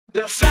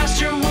The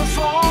faster we're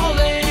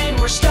falling,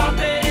 we're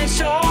stopping and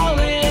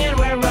stalling,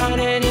 we're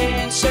running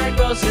in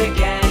circles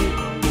again.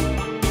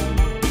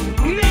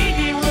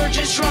 Maybe we're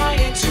just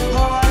trying too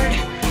hard,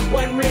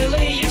 when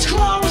really it's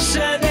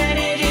closer than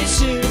it is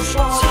too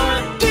far.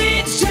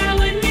 Something's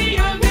telling me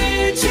I'm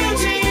in too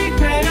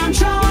deep, and I'm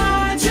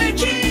trying to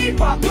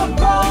keep up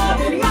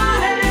above in my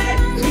head,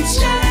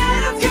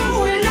 instead of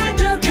going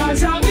under,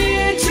 'cause I'm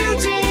in too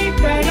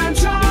deep, and I'm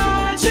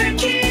trying to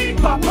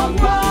keep up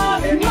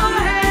above in my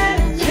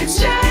head,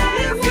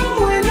 instead of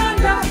going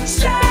under,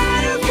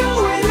 instead of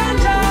going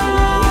under,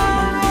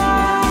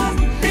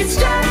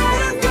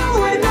 instead of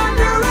going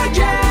under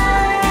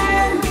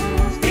again,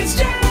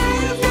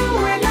 instead of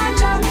going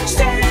under,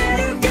 instead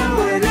of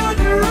going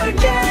under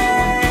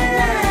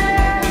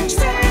again,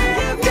 instead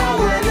of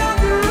going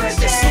under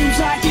again. Seems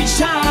like each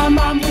time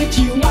I'm with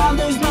you I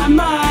lose my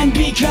mind,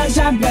 because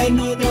I'm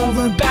bending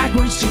over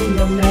backwards to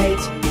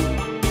relate.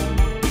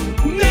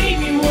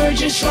 Maybe we're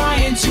just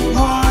trying too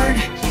hard,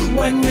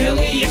 when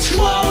really it's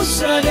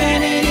closer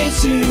than it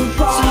is too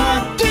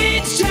far.